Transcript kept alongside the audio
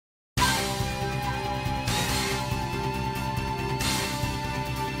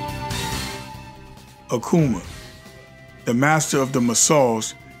Akuma, the master of the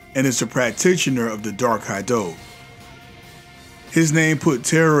Masaos and is the practitioner of the Dark Hadou. His name put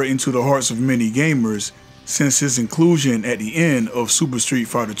terror into the hearts of many gamers since his inclusion at the end of Super Street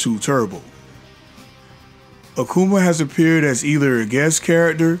Fighter II Turbo. Akuma has appeared as either a guest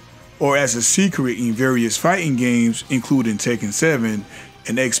character or as a secret in various fighting games including Tekken 7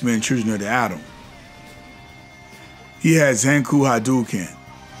 and X-Men Children of the Atom. He had Zanku Hadou-Ken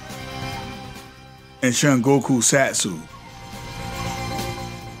and Shungoku Satsu.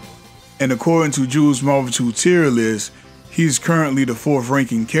 And according to Jules Marvel 2 tier list, he is currently the 4th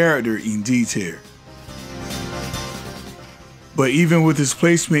ranking character in D tier. But even with his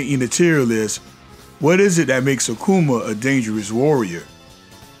placement in the tier list, what is it that makes Akuma a dangerous warrior?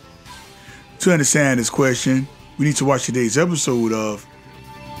 To understand this question, we need to watch today's episode of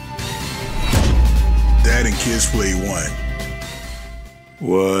Dad and Kids Play 1.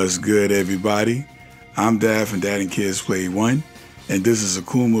 What's good, everybody? I'm Dad from Dad and Kids Play 1, and this is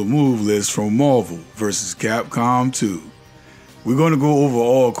Akuma move list from Marvel vs. Capcom 2. We're going to go over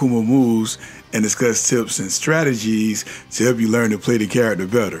all Akuma moves and discuss tips and strategies to help you learn to play the character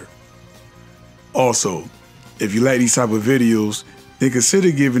better. Also, if you like these type of videos, then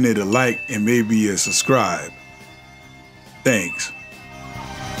consider giving it a like and maybe a subscribe. Thanks.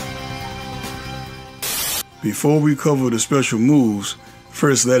 Before we cover the special moves,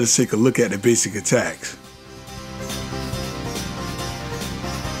 first let us take a look at the basic attacks.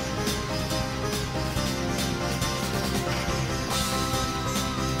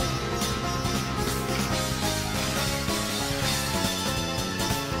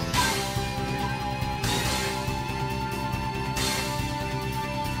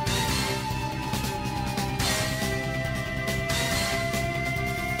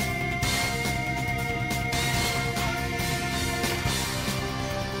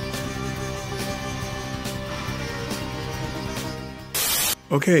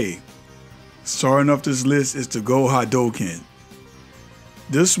 Okay, starting off this list is the GoHadou-Ken.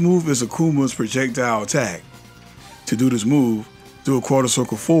 This move is Akuma's projectile attack. To do this move, do a quarter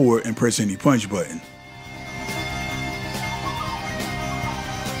circle forward and press any punch button.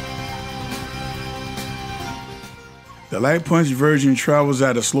 The light punch version travels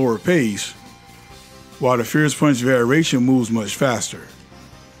at a slower pace, while the fierce punch variation moves much faster.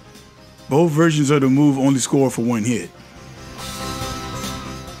 Both versions of the move only score for one hit.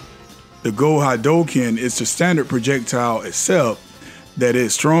 The GoHadou-Ken is the standard projectile except that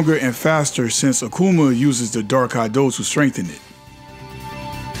it's stronger and faster since Akuma uses the Dark Hadou to strengthen it.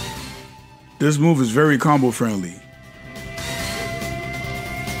 This move is very combo friendly.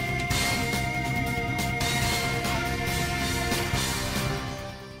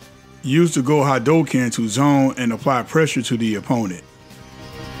 Use the GoHadou-Ken to zone and apply pressure to the opponent.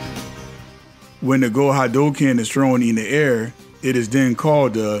 When the GoHadou-Ken is thrown in the air, it is then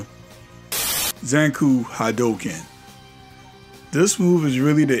called the Zanku Hadou-Ken. This move is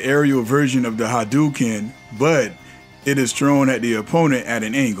really the aerial version of the Hadou-Ken, but it is thrown at the opponent at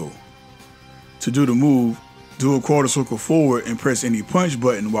an angle. To do the move, do a quarter circle forward and press any punch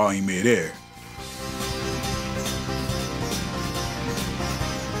button while in midair.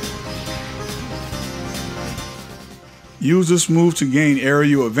 Use this move to gain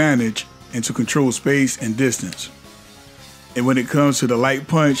aerial advantage and to control space and distance. And when it comes to the light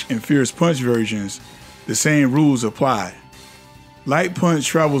punch and fierce punch versions, the same rules apply. Light punch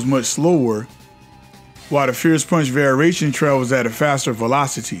travels much slower, while the fierce punch variation travels at a faster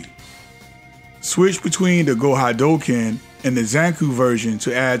velocity. Switch between the GoHadou-Ken and the Zanku version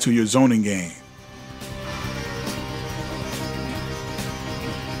to add to your zoning game.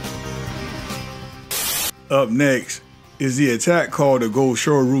 Up next is the attack called the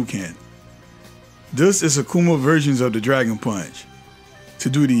GOShoRyuKen. This is Akuma versions of the Dragon Punch. To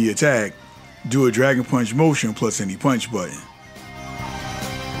do the attack, do a Dragon Punch motion plus any punch button.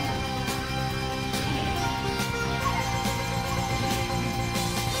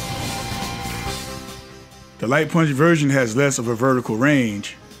 The light punch version has less of a vertical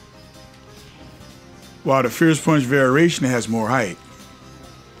range, while the fierce punch variation has more height.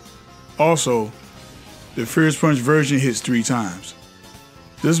 Also, the fierce punch version hits 3 times.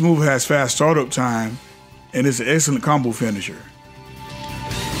 This move has fast startup time and is an excellent combo finisher.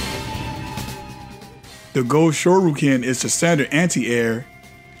 The GOShoRyuKen is the standard anti-air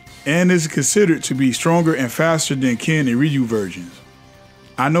and is considered to be stronger and faster than Ken and Ryu versions.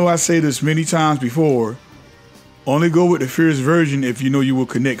 I know I say this many times before, only go with the fierce version if you know you will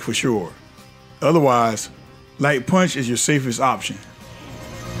connect for sure. Otherwise, light punch is your safest option.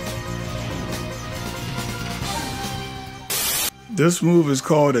 This move is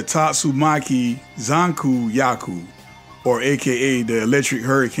called the Tatsumaki Zanku Yaku, or aka the electric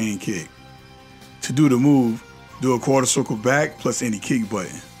hurricane kick. To do the move, do a quarter circle back plus any kick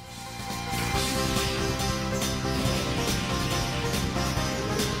button.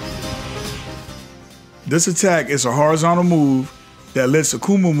 This attack is a horizontal move that lets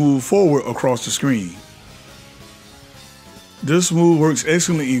Akuma move forward across the screen. This move works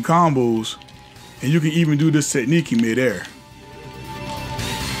excellently in combos, and you can even do this technique in midair.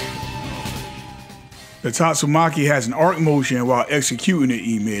 The Tatsumaki has an arc motion while executing it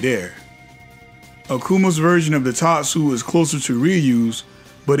in midair. Akuma's version of the Tatsu is closer to Ryu's,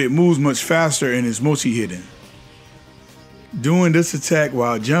 but it moves much faster and is multi-hitting. Doing this attack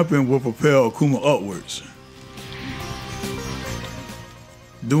while jumping will propel Akuma upwards.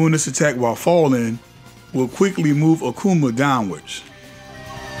 Doing this attack while falling will quickly move Akuma downwards.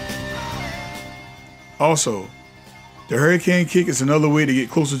 Also, the hurricane kick is another way to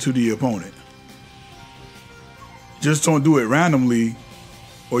get closer to the opponent. Just don't do it randomly,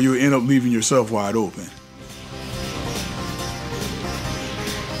 or you'll end up leaving yourself wide open.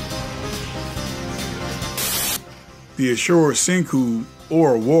 The assured Senku,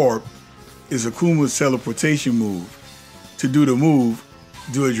 or warp, is Akuma's teleportation move. To do the move,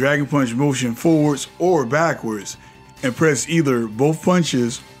 do a dragon punch motion forwards or backwards and press either both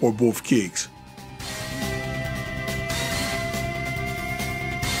punches or both kicks.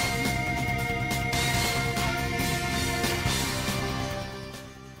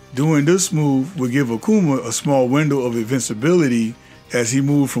 Doing this move will give Akuma a small window of invincibility as he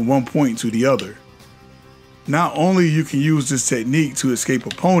moves from one point to the other. Not only you can use this technique to escape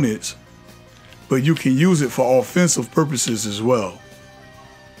opponents, but you can use it for offensive purposes as well.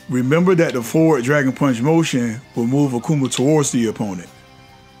 Remember that the forward dragon punch motion will move Akuma towards the opponent,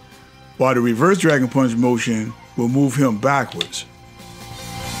 while the reverse dragon punch motion will move him backwards.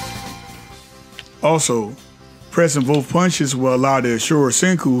 Also, pressing both punches will allow the assured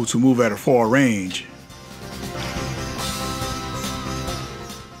Senku to move at a far range,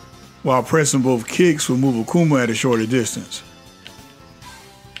 while pressing both kicks will move Akuma at a shorter distance.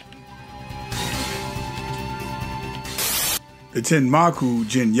 The Tenmaku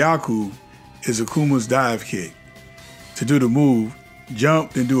Jinyaku is Akuma's dive kick. To do the move,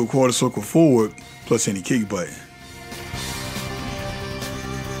 jump then do a quarter circle forward plus any kick button.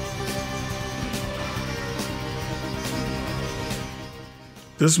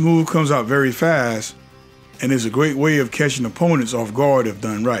 This move comes out very fast and is a great way of catching opponents off guard if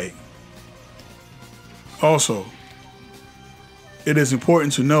done right. Also, it is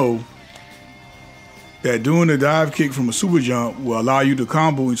important to know that doing a dive kick from a super jump will allow you to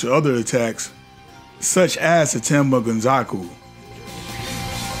combo into other attacks, such as the Tenma Gonzaku.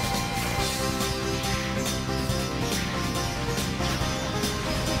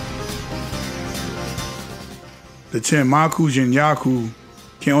 The Tenmaku Jinyaku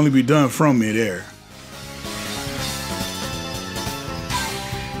can only be done from midair.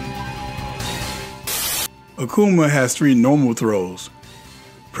 Akuma has 3 normal throws.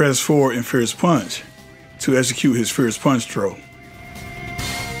 Press forward and fierce punch to execute his fierce punch throw.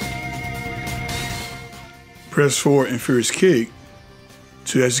 Press forward and fierce kick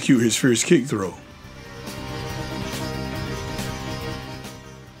to execute his fierce kick throw.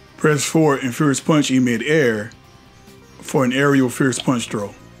 Press forward and fierce punch in mid-air for an aerial fierce punch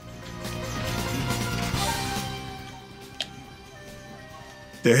throw.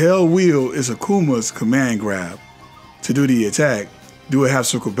 The Hell Wheel is Akuma's command grab. To do the attack, do a half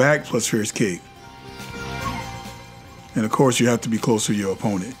circle back plus fierce kick. And of course, you have to be close to your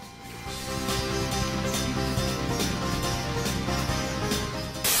opponent.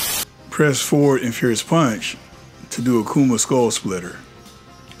 Press forward and fierce punch to do Akuma skull splitter.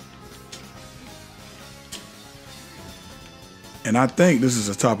 And I think this is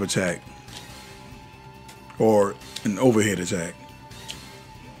a top attack or an overhead attack.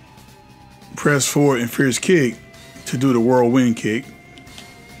 Press forward and fierce kick to do the whirlwind kick.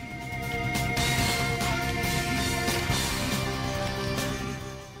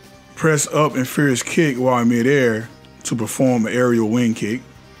 Press up and fierce kick while in midair to perform an aerial wind kick.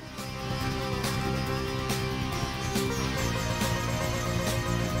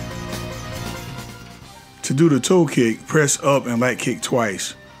 To do the toe kick, press up and light kick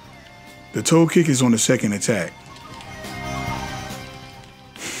twice. The toe kick is on the second attack.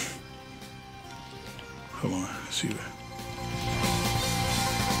 Hold on, let's see that.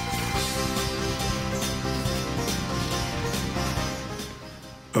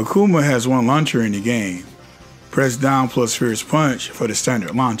 Akuma has 1 launcher in the game. Press down plus fierce punch for the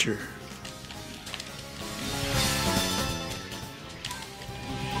standard launcher.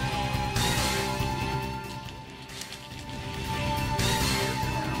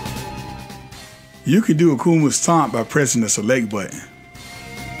 You can do Akuma's taunt by pressing the select button.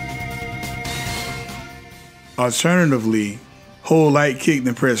 Alternatively, hold light kick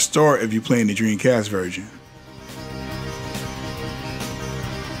then press start if you're playing the Dreamcast version.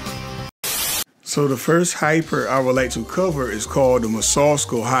 So the first hyper I would like to cover is called the Massage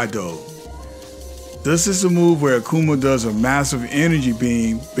GoHadou. This is a move where Akuma does a massive energy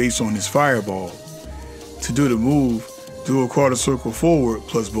beam based on his fireball. To do the move, do a quarter circle forward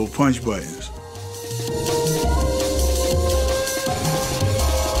plus both punch buttons.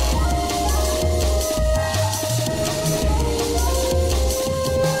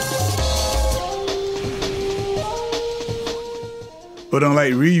 But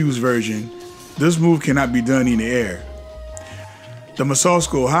unlike Ryu's version, this move cannot be done in the air. The Massage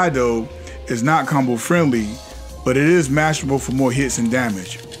GoHadou is not combo friendly, but it is masterable for more hits and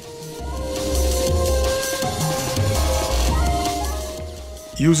damage.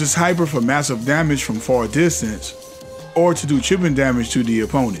 Use this hyper for massive damage from far distance, or to do chipping damage to the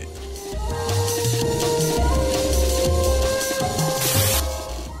opponent.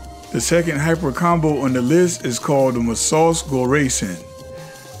 The second hyper combo on the list is called the Massage GOShoRyuKen.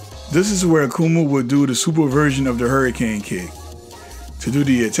 This is where Akuma would do the super version of the Hurricane kick. To do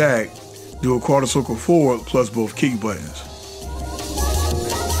the attack, do a quarter circle forward plus both kick buttons.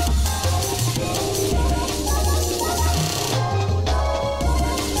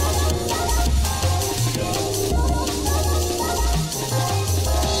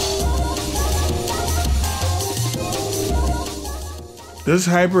 This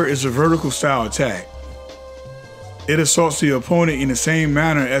hyper is a vertical style attack. It assaults the opponent in the same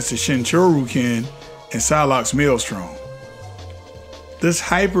manner as the GOShoRyuKen and Psylocke's Maelstrom. This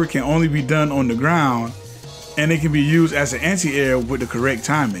hyper can only be done on the ground, and it can be used as an anti-air with the correct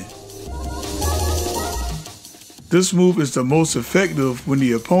timing. This move is the most effective when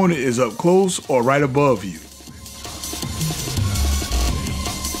the opponent is up close or right above you.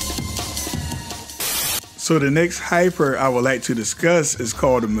 So the next hyper I would like to discuss is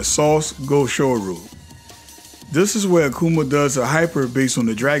called the Massage GOShoRyu. This is where Akuma does a hyper based on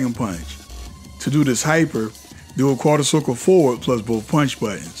the Dragon Punch. To do this hyper, do a quarter circle forward plus both punch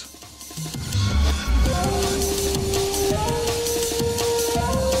buttons.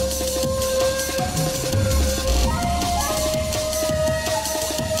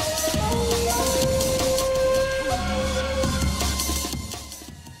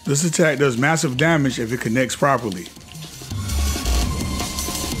 This attack does massive damage if it connects properly.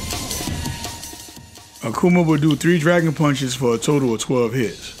 Akuma will do 3 Dragon Punches for a total of 12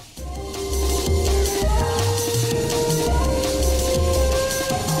 hits.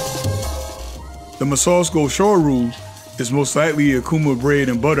 The Massage GOShoRyu is most likely a Akuma bread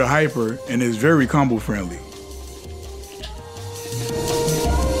and butter hyper and is very combo friendly.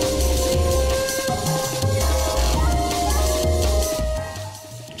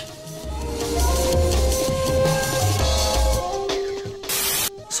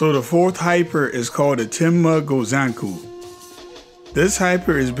 So the fourth hyper is called the Tenma Go-Zanku. This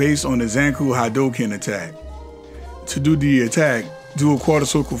hyper is based on the Zanku Hadou-Ken attack. To do the attack, do a quarter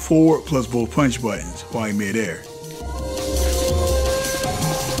circle forward plus both punch buttons while in mid-air.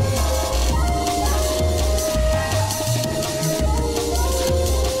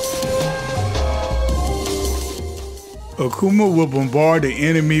 Akuma will bombard the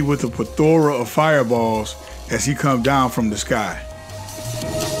enemy with a plethora of fireballs as he comes down from the sky.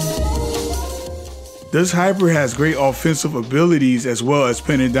 This hyper has great offensive abilities as well as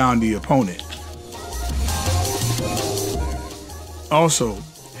pinning down the opponent. Also,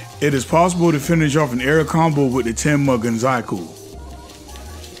 it is possible to finish off an air combo with the Tenma Gonzaku.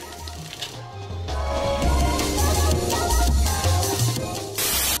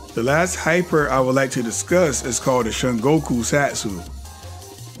 The last hyper I would like to discuss is called the Shungoku Satsu.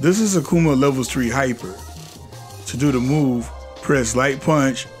 This is Akuma level 3 hyper. To do the move, press light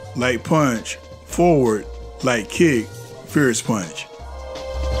punch, forward, light kick, fierce punch.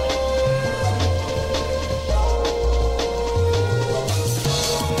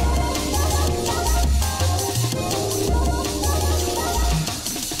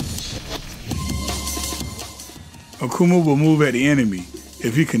 Akuma will move at the enemy.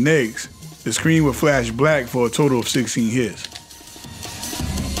 If he connects, the screen will flash black for a total of 16 hits.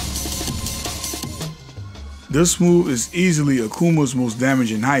 This move is easily Akuma's most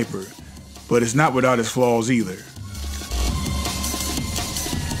damaging hyper, but it's not without its flaws either.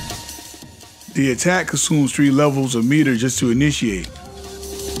 The attack consumes 3 levels of meter just to initiate.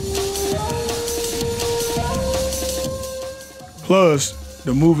 Plus,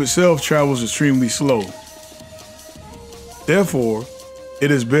 the move itself travels extremely slow. Therefore, It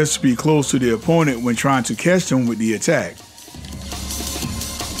is best to be close to the opponent when trying to catch them with the attack.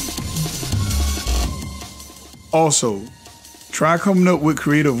 Also, try coming up with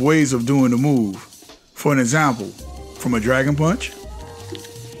creative ways of doing the move. For an example, from a Dragon Punch,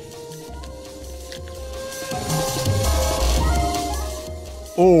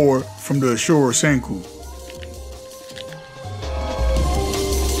 or from the GOShoRyuKen.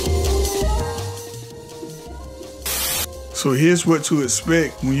 So here's what to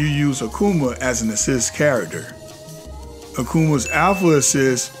expect when you use Akuma as an assist character. Akuma's alpha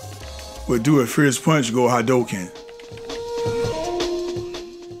assist would do a Fierce Punch GoHadou-Ken.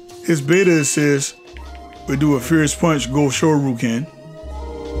 His beta assist would do a Fierce Punch GOShoRyuKen.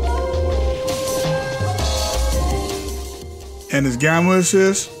 And his Gamma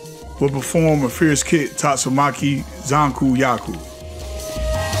assist will perform a Fierce Kick Tatsumaki Zanku Yaku.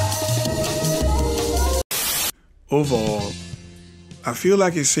 Overall, I feel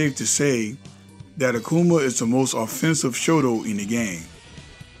like it's safe to say that Akuma is the most offensive Shoto in the game.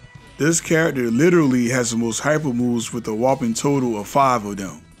 This character literally has the most hyper moves with a whopping total of 5 of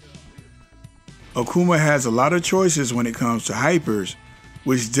them. Akuma has a lot of choices when it comes to hypers,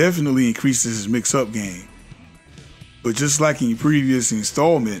 which definitely increases his mix-up game. But just like in previous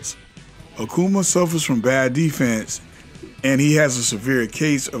installments, Akuma suffers from bad defense and he has a severe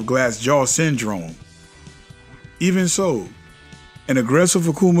case of glass jaw syndrome. Even so, an aggressive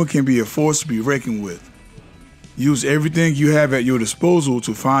Akuma can be a force to be reckoned with. Use everything you have at your disposal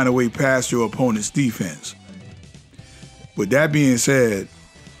to find a way past your opponent's defense. With that being said,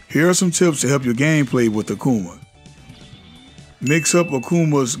 here are some tips to help your gameplay with Akuma. Mix up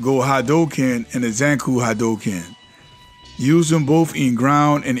Akuma's GoHadou-Ken and the Zanku Hadou-Ken. Use them both in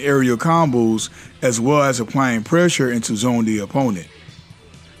ground and aerial combos as well as applying pressure into zone the opponent.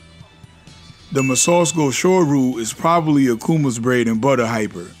 The Masao's GoShoRyu is probably Akuma's bread and butter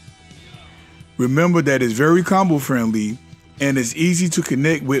hyper. Remember that it's very combo friendly and it's easy to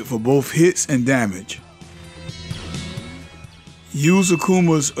connect with for both hits and damage. Use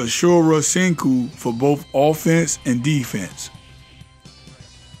Akuma's GOShoRyuKen for both offense and defense.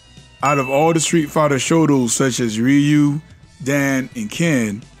 Out of all the Street Fighter Shotos such as Ryu, Dan, and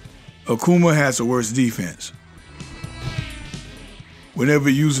Ken, Akuma has the worst defense. Whenever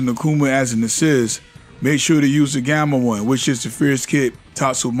using Akuma as an assist, make sure to use the Gamma one, which is the Fierce Kick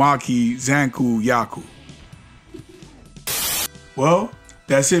Tatsumaki Zanku Yaku. Well,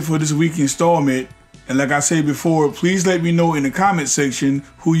 that's it for this week's installment. And like I said before, please let me know in the comment section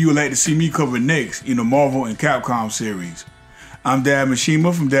who you would like to see me cover next in the Marvel and Capcom series. I'm Dad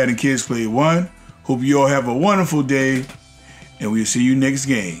Mishima from Dad and Kids Play 1. Hope you all have a wonderful day, and we'll see you next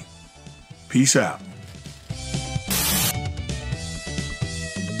game. Peace out.